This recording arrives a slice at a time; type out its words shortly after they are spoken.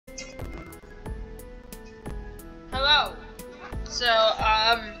So,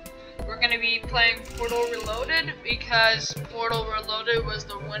 we're gonna be playing Portal Reloaded because Portal Reloaded was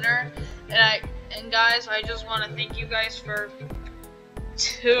the winner, and guys, I just want to thank you guys for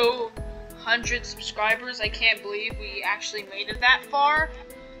 200 subscribers. I can't believe we actually made it that far.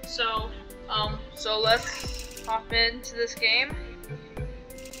 So let's hop into this game.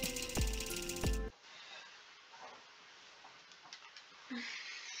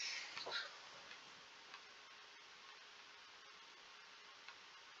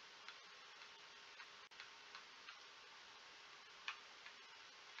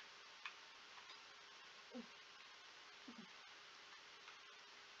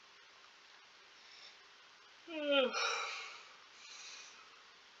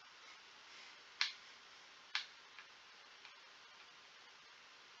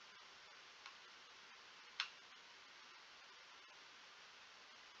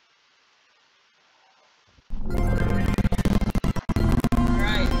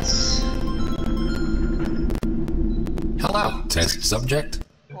 Hello, test subject.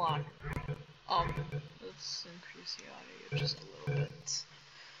 Hold on. Let's increase the audio just a little bit.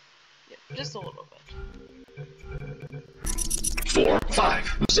 Yep, just a little bit.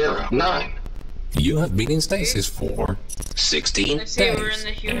 4509. You have been in stasis for 16 I say we're in days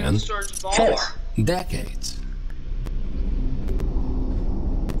the human and storage vault. 4 decades.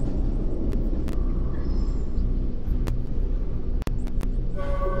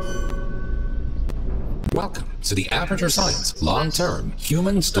 Welcome to the Aperture Science Long-Term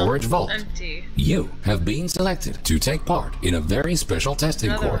Human Storage Vault. Empty. You have been selected to take part in a very special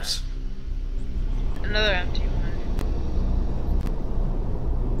testing course. Another empty one.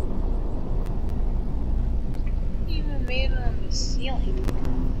 Even made it on the ceiling.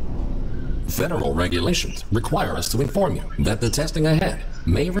 Federal regulations require us to inform you that the testing ahead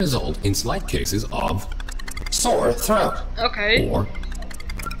may result in slight cases of sore throat, Okay. or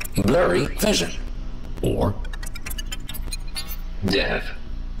blurry vision, or death.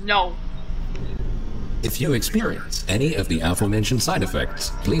 No. If you experience any of the aforementioned side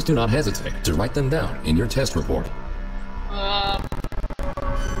effects, please do not hesitate to write them down in your test report.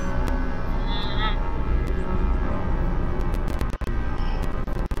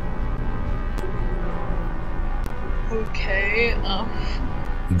 Okay,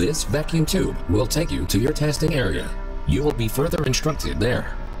 This vacuum tube will take you to your testing area. You will be further instructed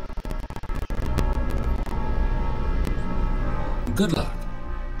there. Good luck.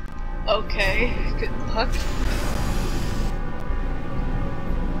 okay, good luck.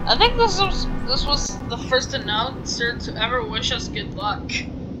 I think this was the first announcer to ever wish us good luck. Okay.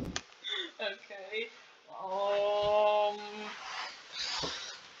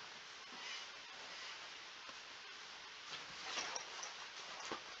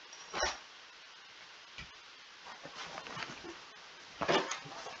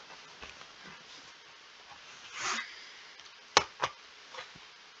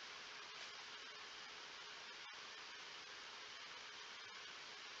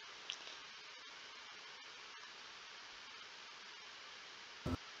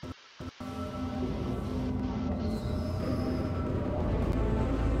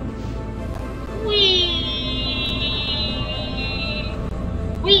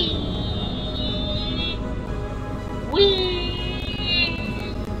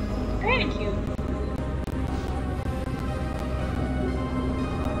 Thank you.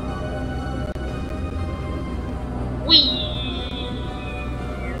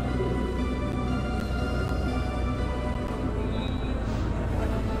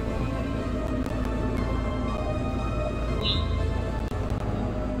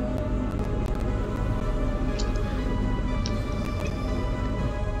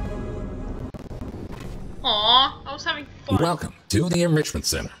 Aw, I was having fun. Welcome to the Enrichment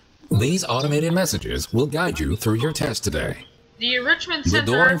Center. These automated messages will guide you through your test today. The enrichment The center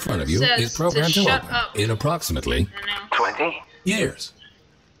door in front of you is programmed to shut open up. in approximately 20 years.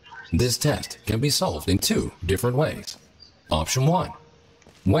 This test can be solved in 2 different ways. Option 1,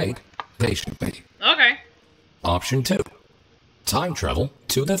 wait patiently. Okay. Option 2, time travel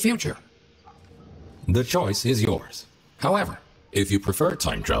to the future. The choice is yours. However, if you prefer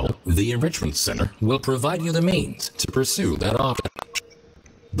time travel, the Enrichment Center will provide you the means to pursue that option.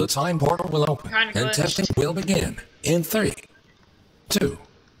 The time portal will open Kinda and glitched. testing will begin in 3, 2,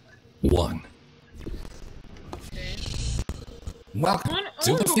 1. Okay. Welcome I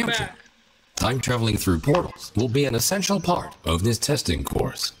to wanna the go future. back. Time traveling through portals will be an essential part of this testing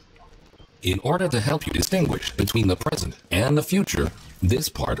course. In order to help you distinguish between the present and the future, this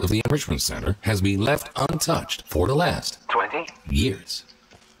part of the Enrichment Center has been left untouched for the last 20 years.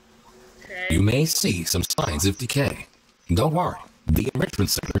 Okay. You may see some signs of decay. Don't worry, the Enrichment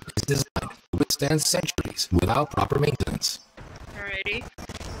Center is designed to withstand centuries without proper maintenance. Alrighty.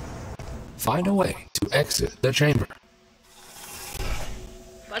 Find a way to exit the chamber.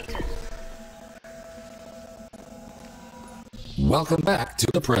 Button. Welcome back to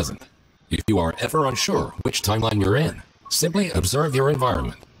the present. If you are ever unsure which timeline you're in, simply observe your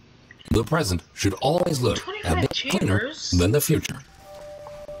environment. The present should always look a bit cleaner than the future.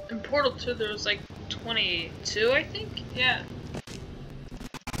 In Portal 2 there was like 22, I think? Yeah.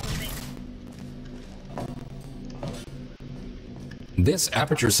 This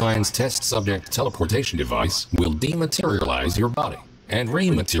Aperture Science test subject teleportation device will dematerialize your body and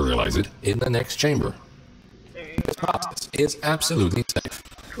rematerialize it in the next chamber. This process is absolutely safe.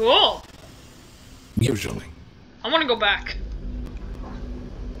 Cool. Usually. I want to go back.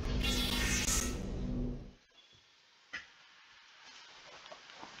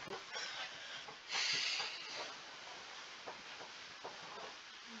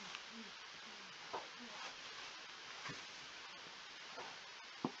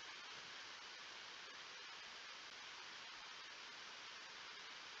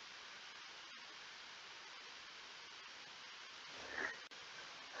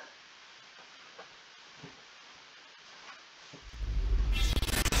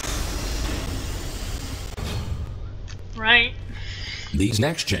 Right. These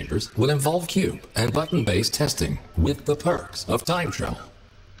next chambers will involve cube and button-based testing with the perks of time travel.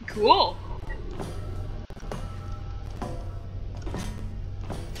 Cool.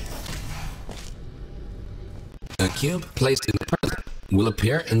 A cube placed in the present will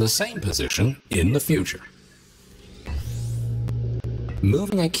appear in the same position in the future.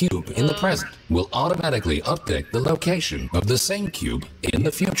 Moving a cube in the present will automatically update the location of the same cube in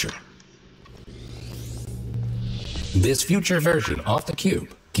the future. This future version of the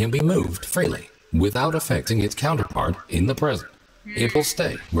cube can be moved freely without affecting its counterpart in the present. It will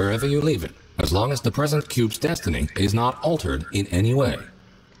stay wherever you leave it, as long as the present cube's destiny is not altered in any way.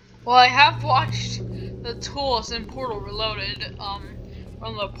 Well, I have watched the tools in Portal Reloaded,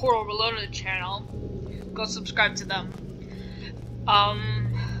 from the Portal Reloaded channel. Go subscribe to them. I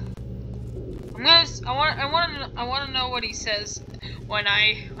want to know what he says when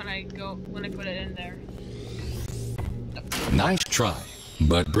I put it in there. Nice try,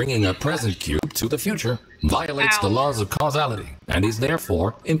 but bringing a present cube to the future violates the laws of causality and is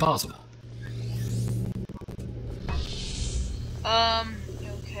therefore impossible.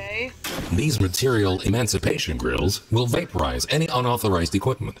 Okay. These material emancipation grills will vaporize any unauthorized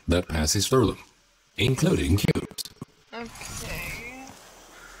equipment that passes through them, including cubes. Okay.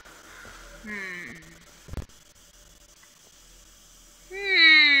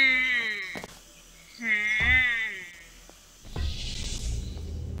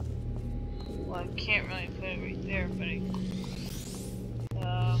 Well, I can't really put it right there, but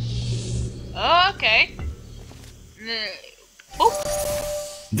okay. Oh.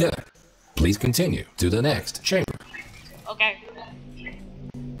 Good. Please continue to the next chamber. Okay.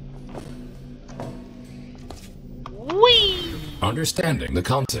 Whee! Understanding the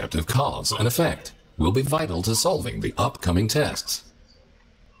concept of cause and effect will be vital to solving the upcoming tests.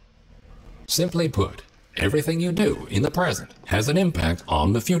 Simply put, everything you do in the present has an impact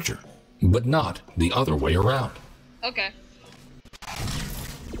on the future, but not the other way around. Okay.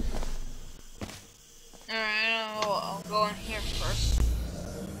 Alright, I'll go in here first.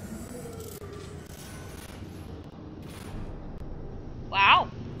 Wow.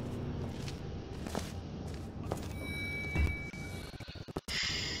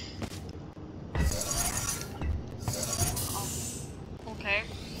 Okay.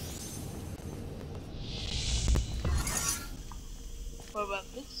 What about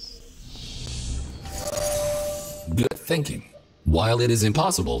this? Good thinking. While it is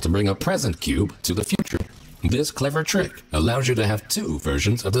impossible to bring a present cube to the future, this clever trick allows you to have two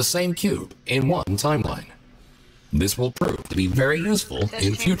versions of the same cube in one timeline. This will prove to be very useful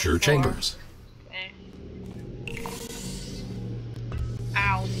in future chambers. Okay.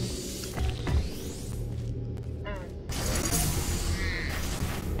 Ow.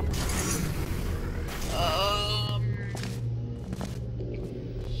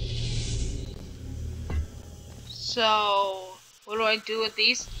 So, what do I do with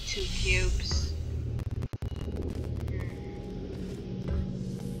these two cubes?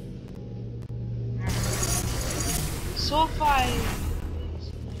 So if I...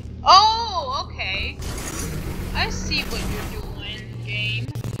 Oh, okay. I see what you're doing, game.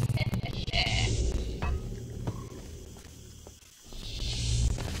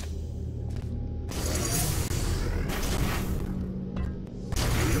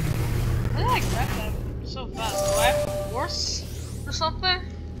 How did I grab that so fast? Do I have to Force or something?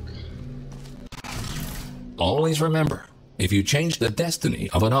 Always remember, if you change the destiny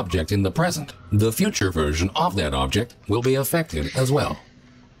of an object in the present, the future version of that object will be affected as well.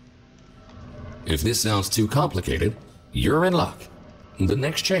 If this sounds too complicated, you're in luck. The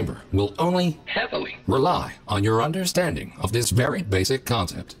next chamber will only heavily rely on your understanding of this very basic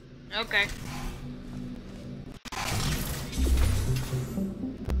concept. Okay.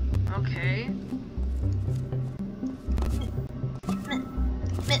 Okay.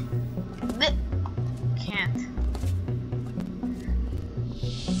 Can't.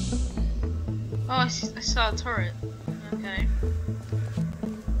 Oh, I saw a turret. Okay.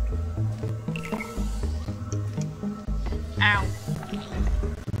 Ow.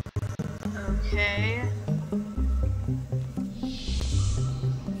 Okay.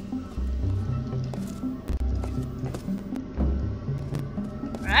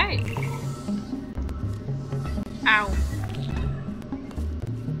 Right. Ow.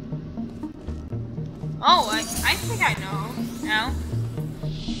 Oh, I think I know now.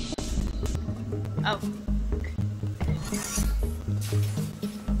 Oh.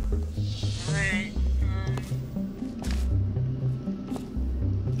 Alright.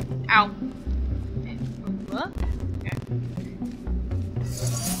 Ow. What? Okay.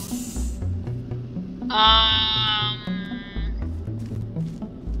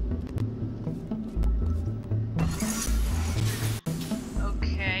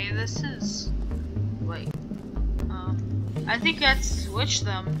 Okay, this is... Wait. I think I have to switch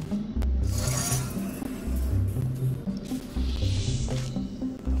them.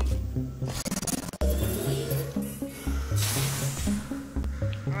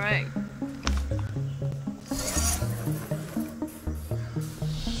 Alright.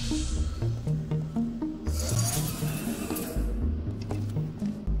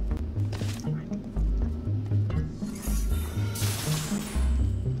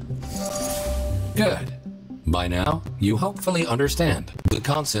 Good. By now, you hopefully understand the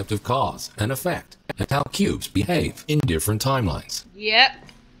concept of cause and effect and how cubes behave in different timelines. Yep.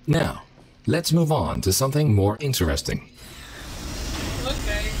 Now, let's move on to something more interesting.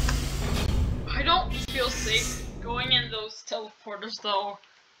 Okay. I don't feel safe going in those teleporters though.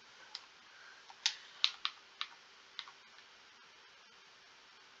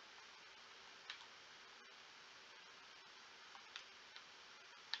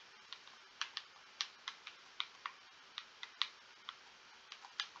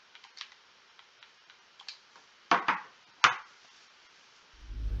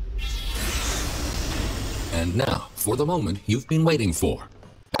 And now, for the moment you've been waiting for.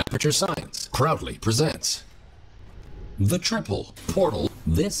 Aperture Science proudly presents the Triple Portal.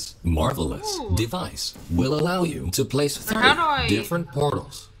 This marvelous device will allow you to place 3 different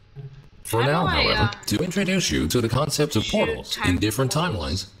portals. For now, however, to introduce you to the concept of portals in different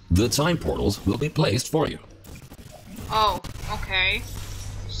timelines, the time portals will be placed for you. Oh, okay.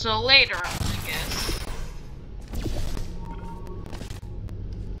 So later, I guess.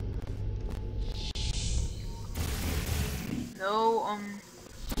 No,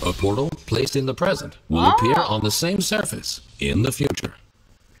 A portal placed in the present will appear on the same surface in the future.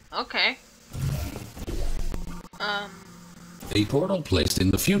 Okay. A portal placed in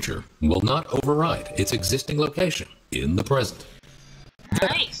the future will not override its existing location in the present.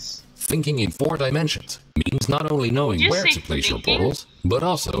 Nice. Thinking in 4 dimensions means not only knowing where to place your portals, but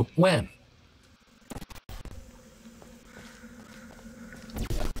also when.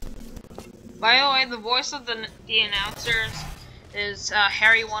 By the way, the voice of the announcers is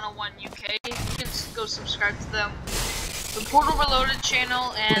Harry101 UK. You can go subscribe to them. The Portal Reloaded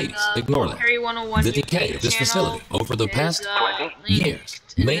channel and Please ignore that. Harry101 The decay of this facility over the past 20 years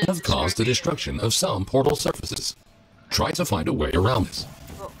may have caused the destruction of some portal surfaces. Try to find a way around this.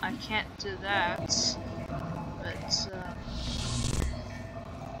 Well, I can't do that. But,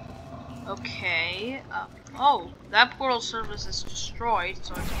 okay. Oh, that portal surface is destroyed,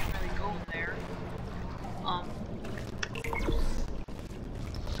 so I can't really go in there.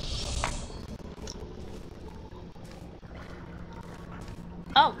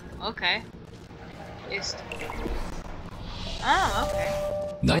 Oh, okay. Oh, okay.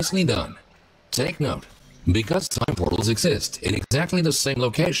 Nicely done. Take note. Because time portals exist in exactly the same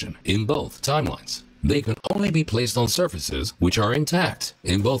location in both timelines, they can only be placed on surfaces which are intact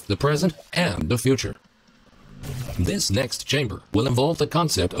in both the present and the future. This next chamber will involve the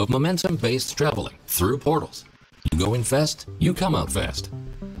concept of momentum-based traveling through portals. You go in fast, you come out fast.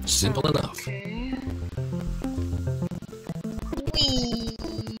 Simple enough. Okay.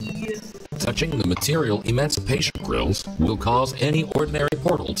 Touching the material emancipation grills will cause any ordinary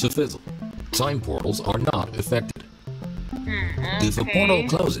portal to fizzle. Time portals are not affected. If a portal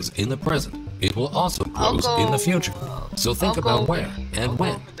closes in the present, it will also close in the future. So think about where and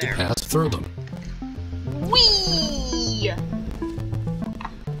when to pass through them. Whee!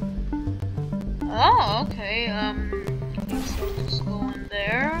 Oh, okay, so just go in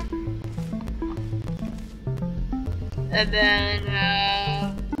there. And then,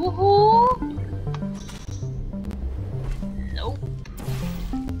 woohoo! Nope.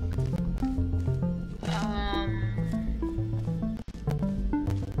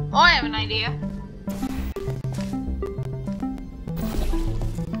 Oh, I have an idea.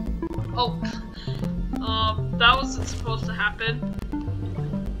 Oh, that wasn't supposed to happen.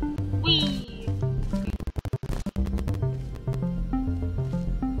 Whee!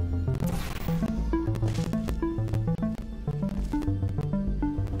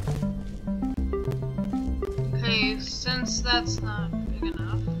 Okay, since that's not big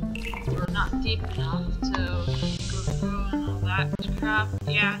enough, or not deep enough to go through and all that crap,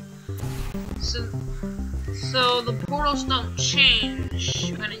 yeah. So the portals don't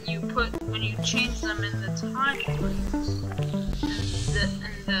change when you change them in the timelines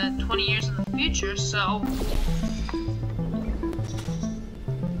in the 20 years in the future. So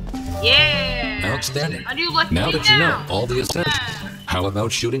yeah. Outstanding. I do like Now me that you know now. all the essentials, how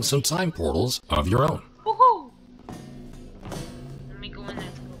about shooting some time portals of your own? Woohoo! Let me go in there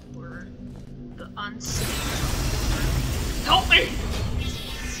to go for the unseen. Help me!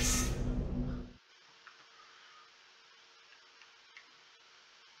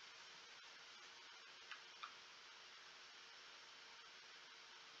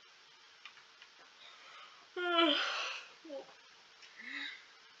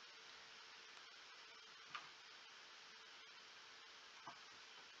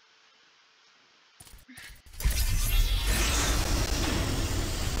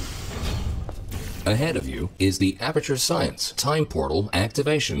 Ahead of you is the Aperture Science Time Portal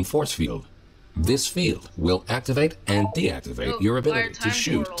Activation Force Field. This field will activate and deactivate your ability to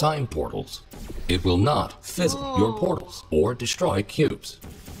shoot time portals. It will not fizzle your portals or destroy cubes.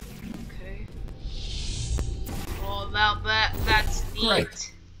 Okay. Well, that's neat.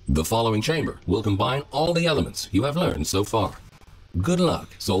 Great. The following chamber will combine all the elements you have learned so far. Good luck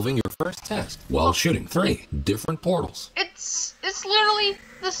solving your first test while shooting 3 different portals. It's literally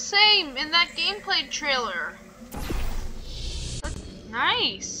the same in that gameplay trailer. That's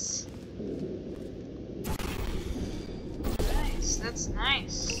nice. Nice, that's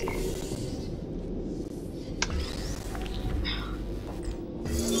nice.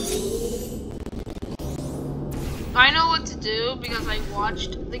 I know what to do because I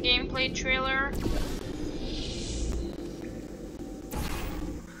watched the gameplay trailer.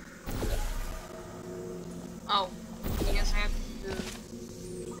 Oh, I guess I have to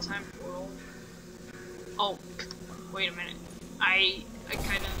do time portal. Oh, wait a minute. I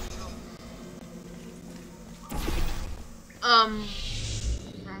kind of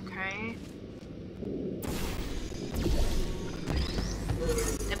okay.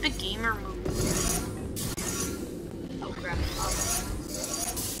 Epic Gamer move. Oh crap.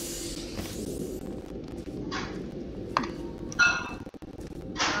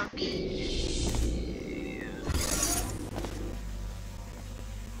 Okay.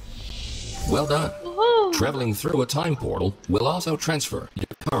 Well done. Woohoo! Traveling through a time portal will also transfer your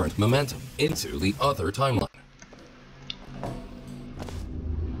current momentum into the other timeline.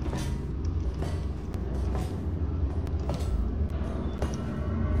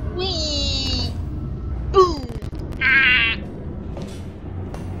 Whee! Boom! Ah!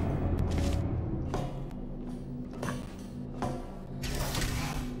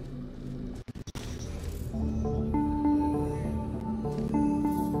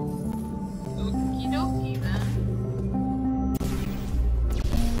 Okie dokie, man.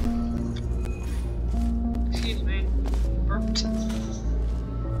 Excuse me. Burped.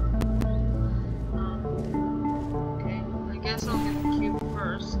 Okay, I guess I'll get the cube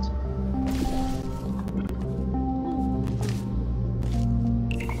first.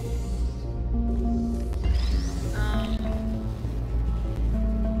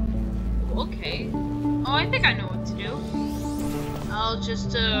 Okay. Oh, I think I know what to do. I'll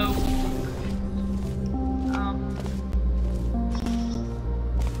just,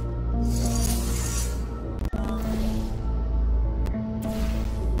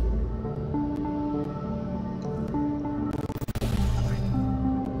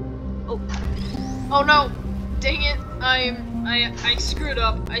 Oh no! Dang it! I screwed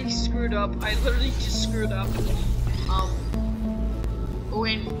up. I screwed up. I literally just screwed up.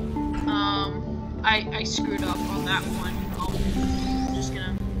 I screwed up on that one. I'm just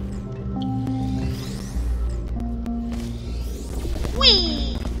gonna.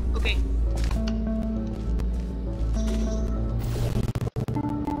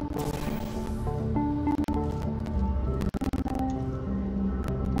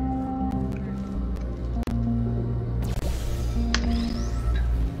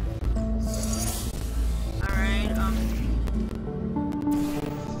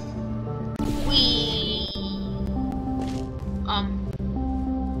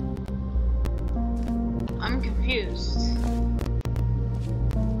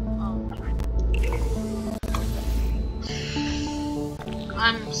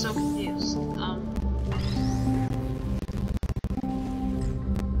 items.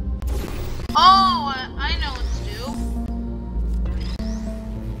 Oh, I know what to do.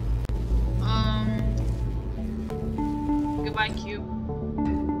 Goodbye, cube.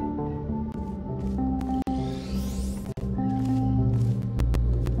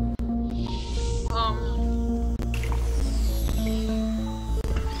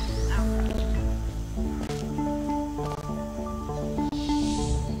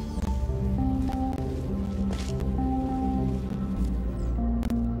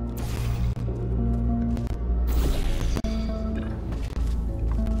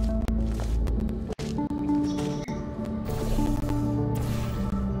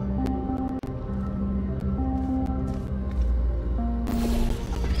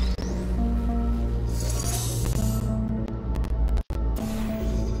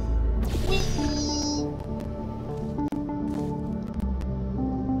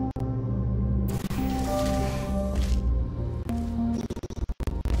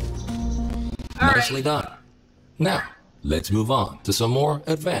 Nicely done. Now, let's move on to some more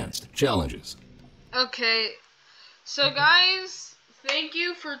advanced challenges. Okay, so guys, thank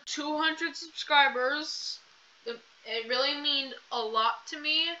you for 200 subscribers. It really means a lot to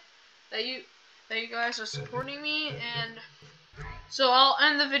me that you guys are supporting me, and so I'll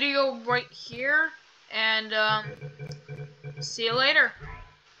end the video right here, and see you later.